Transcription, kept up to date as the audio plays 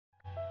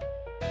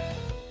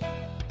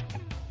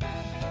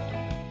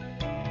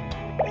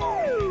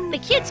The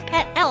kid's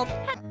pet elf.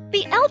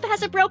 The elf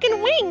has a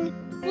broken wing.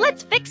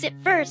 Let's fix it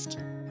first.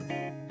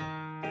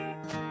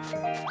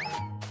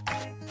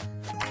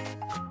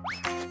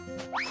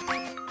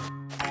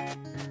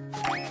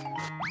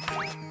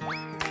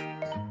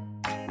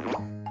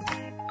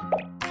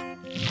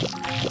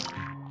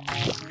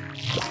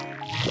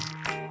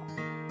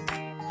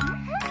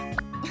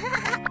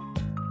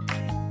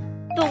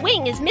 The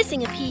wing is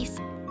missing a piece.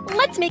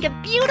 Let's make a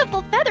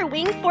beautiful feather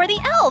wing for the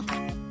elf.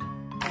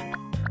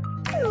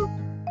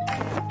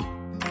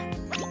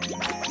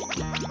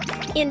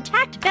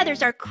 Intact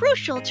feathers are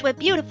crucial to a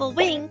beautiful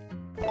wing.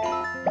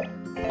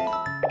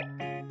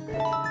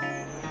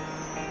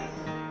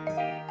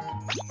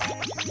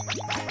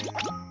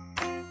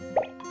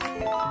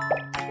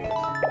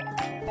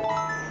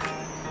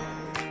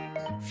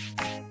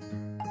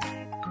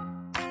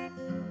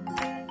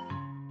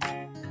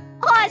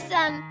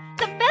 Awesome!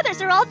 The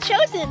feathers are all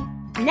chosen.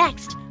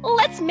 Next,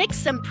 let's mix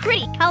some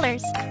pretty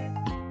colors.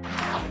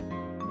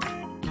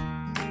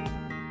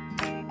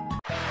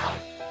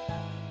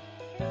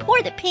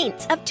 Pour the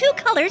paints of 2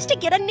 colors to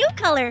get a new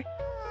color.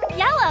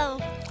 Yellow.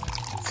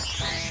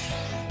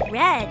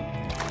 Red.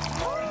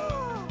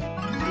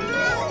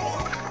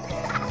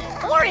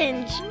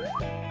 Orange.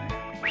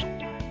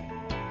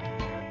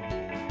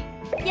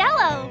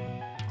 Yellow.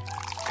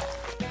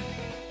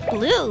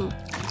 Blue.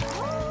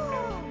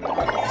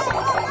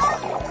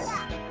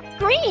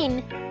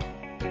 Green.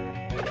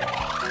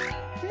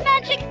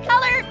 Magic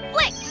color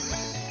flick.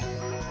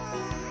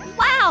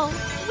 Wow,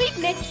 we've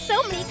mixed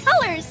so many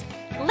colors.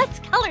 Let's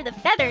color the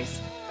feathers.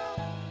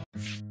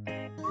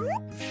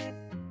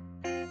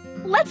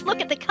 Let's look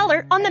at the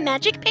color on the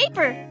magic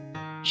paper.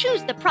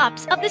 Choose the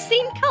props of the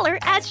same color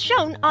as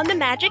shown on the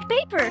magic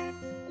paper.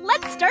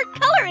 Let's start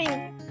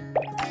coloring.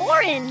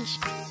 Orange.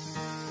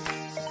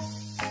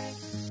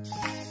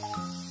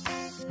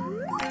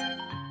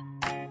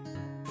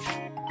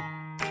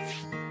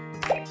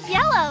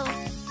 Yellow.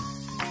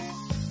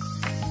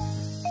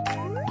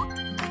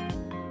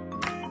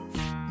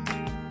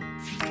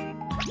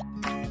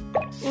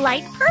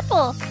 Light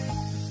purple.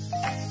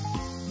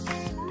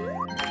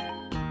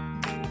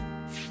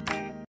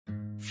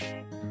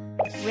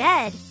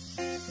 Red.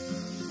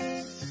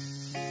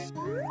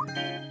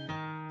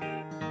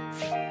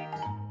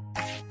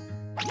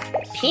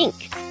 Pink.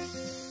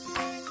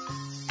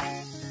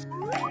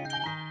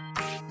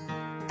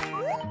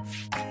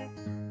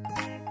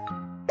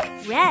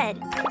 Red.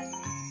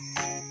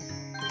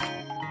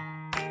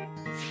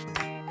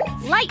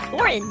 Light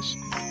orange.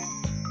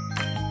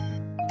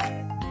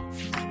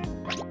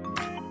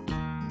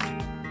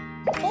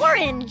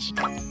 Orange.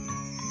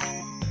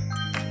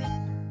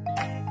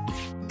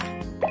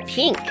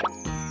 Pink.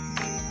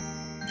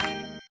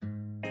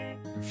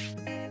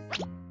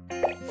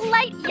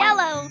 Light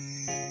yellow.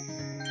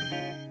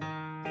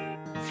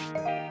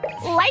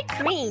 Light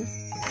green.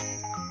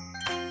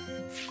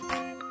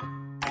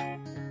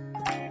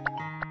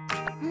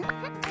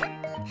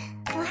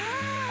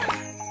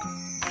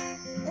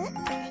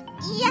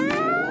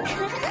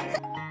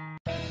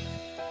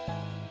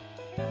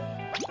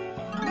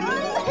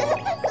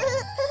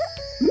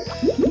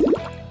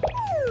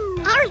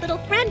 Our little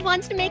friend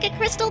wants to make a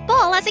crystal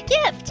ball as a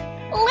gift.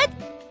 Let's...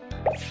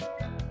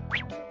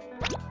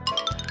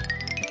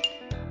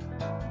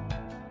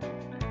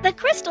 The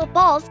crystal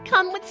balls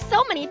come with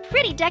so many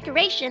pretty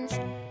decorations,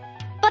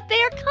 but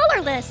they are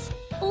colorless.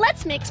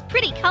 Let's mix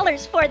pretty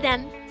colors for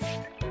them.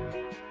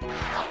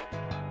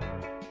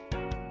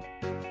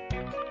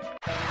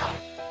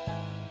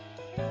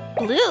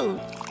 Blue.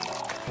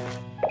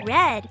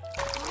 Red.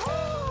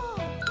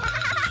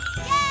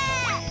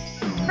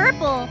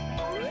 Purple.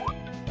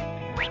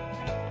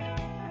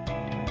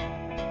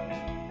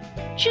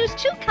 Choose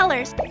 2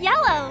 colors.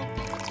 Yellow.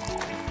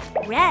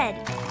 Red.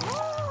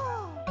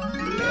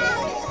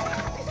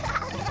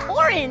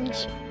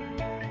 Orange.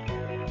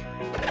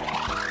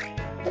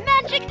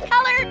 Magic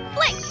color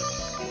flick.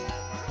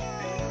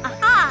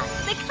 Aha!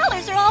 The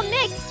colors are all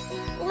mixed.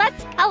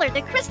 Let's color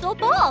the crystal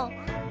ball.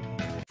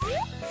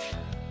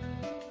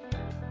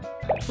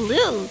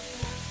 Blue.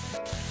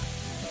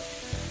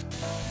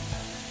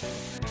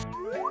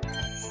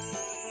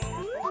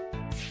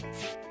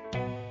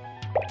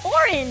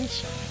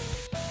 Orange.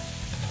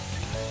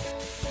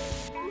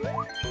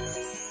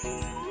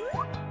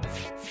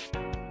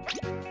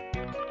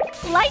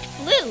 Light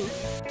blue.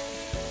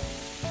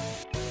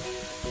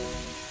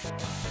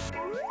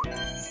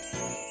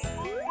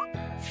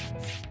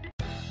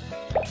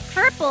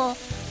 Purple.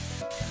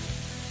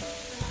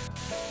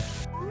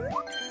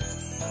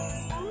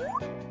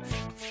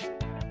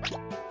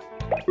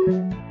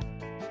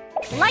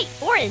 Light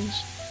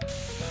orange.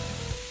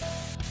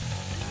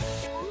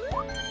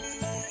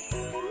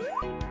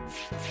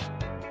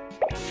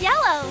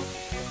 Yellow.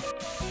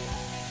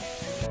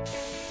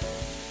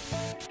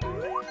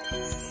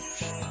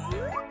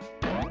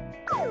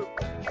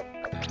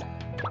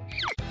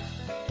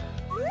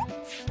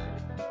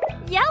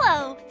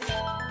 Yellow.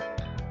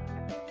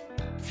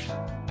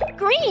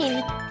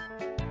 Green.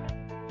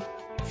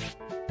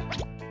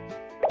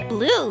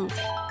 Blue.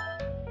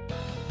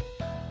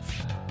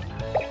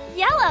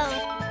 Yellow.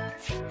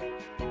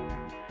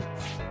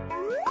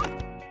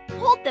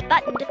 Hold the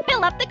button to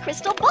fill up the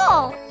crystal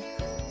ball.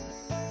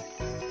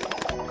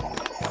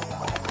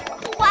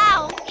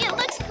 Wow, it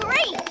looks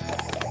great!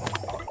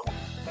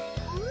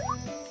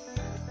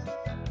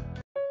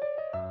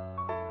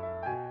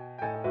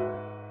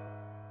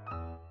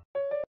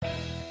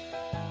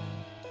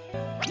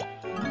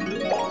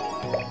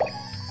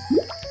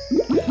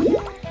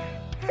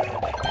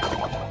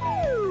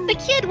 The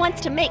kid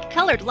wants to make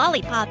colored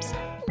lollipops.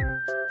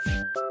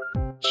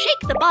 Shake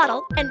the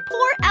bottle and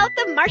pour out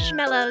the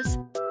marshmallows.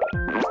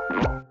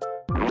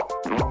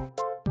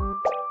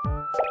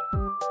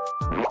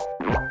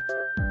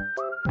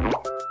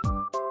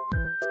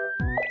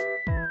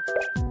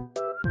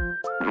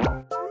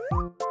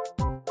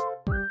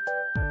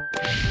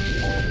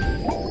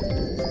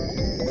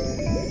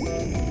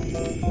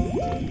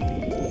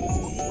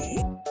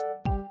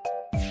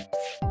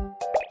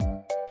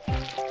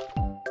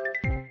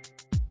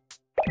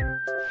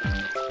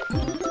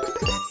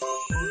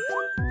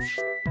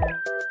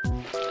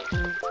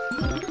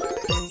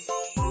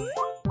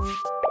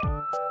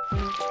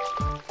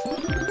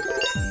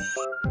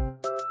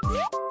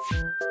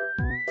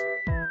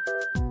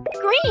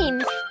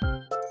 Green.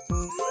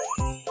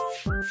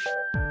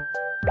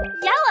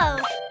 Yellow.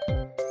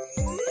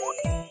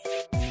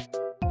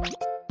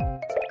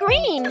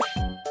 Green.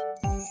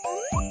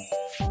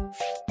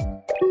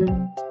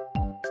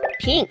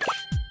 Pink.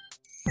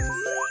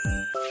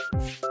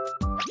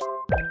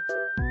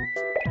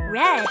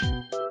 Red.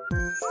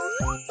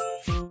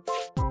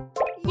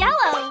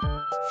 Yellow.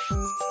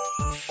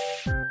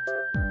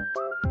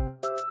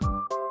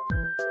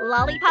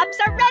 Lollipops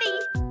are ready!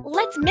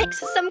 Let's mix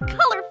some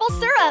colorful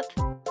syrup!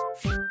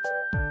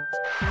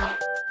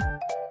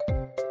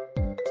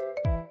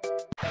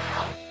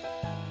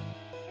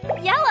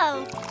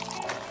 Yellow.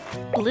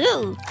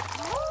 Blue.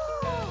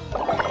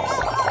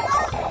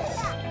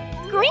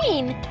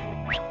 Green.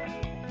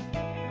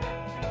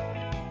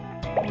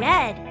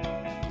 Red.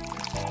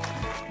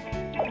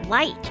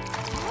 White.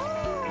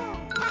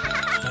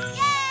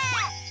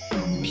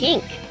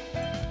 Pink.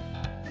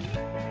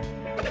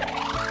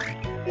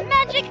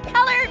 Magic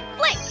color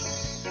flick!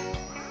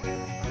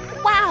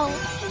 Wow,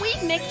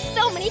 we've mixed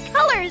so many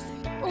colors!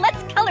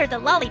 Let's color the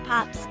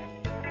lollipops.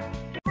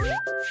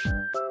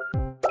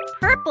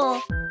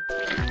 Purple.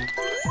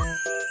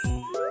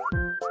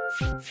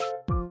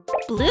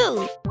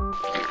 Blue.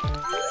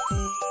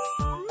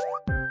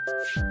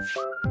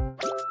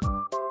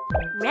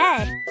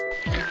 Red.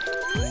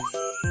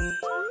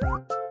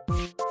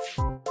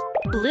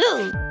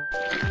 Blue.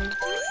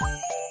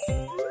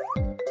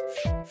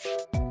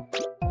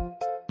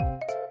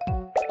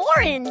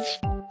 Orange.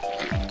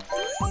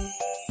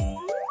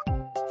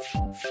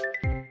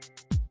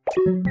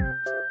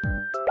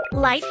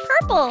 Light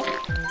purple.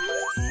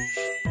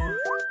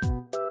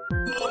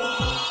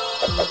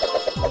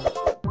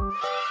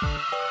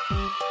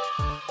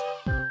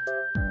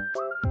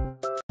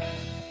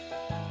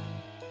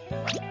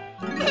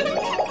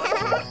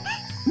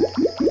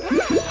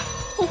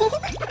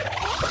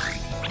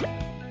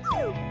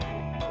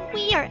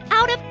 We are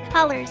out of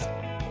colors.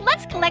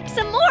 Let's collect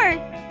some more.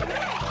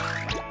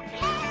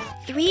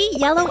 3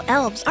 yellow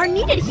elves are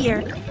needed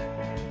here.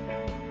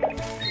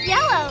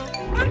 Yellow.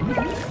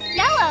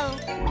 Yellow.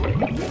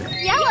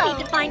 Yellow. You need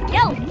to find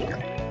yellow.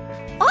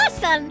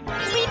 Awesome!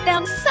 We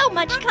found so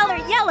much color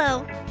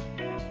yellow.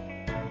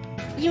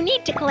 You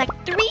need to collect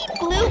 3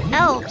 blue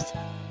elves.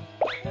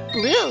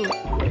 Blue.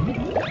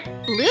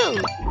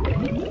 Blue.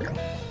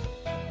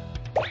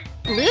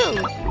 Blue.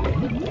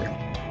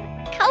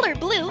 Color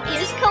blue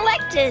is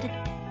collected.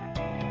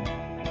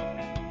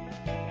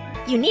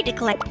 You need to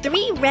collect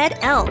 3 red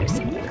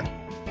elves.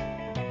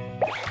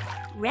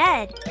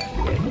 Red.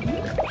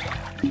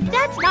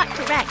 That's not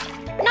correct.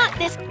 Not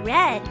this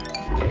red.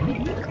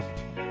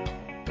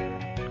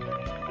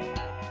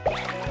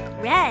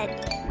 Red.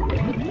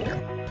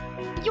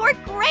 You're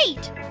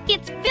great!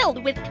 It's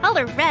filled with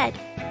color red.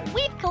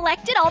 We've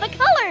collected all the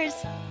colors.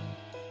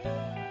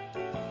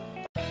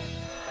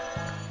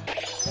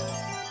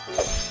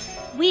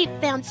 We've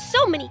found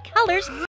so many colors.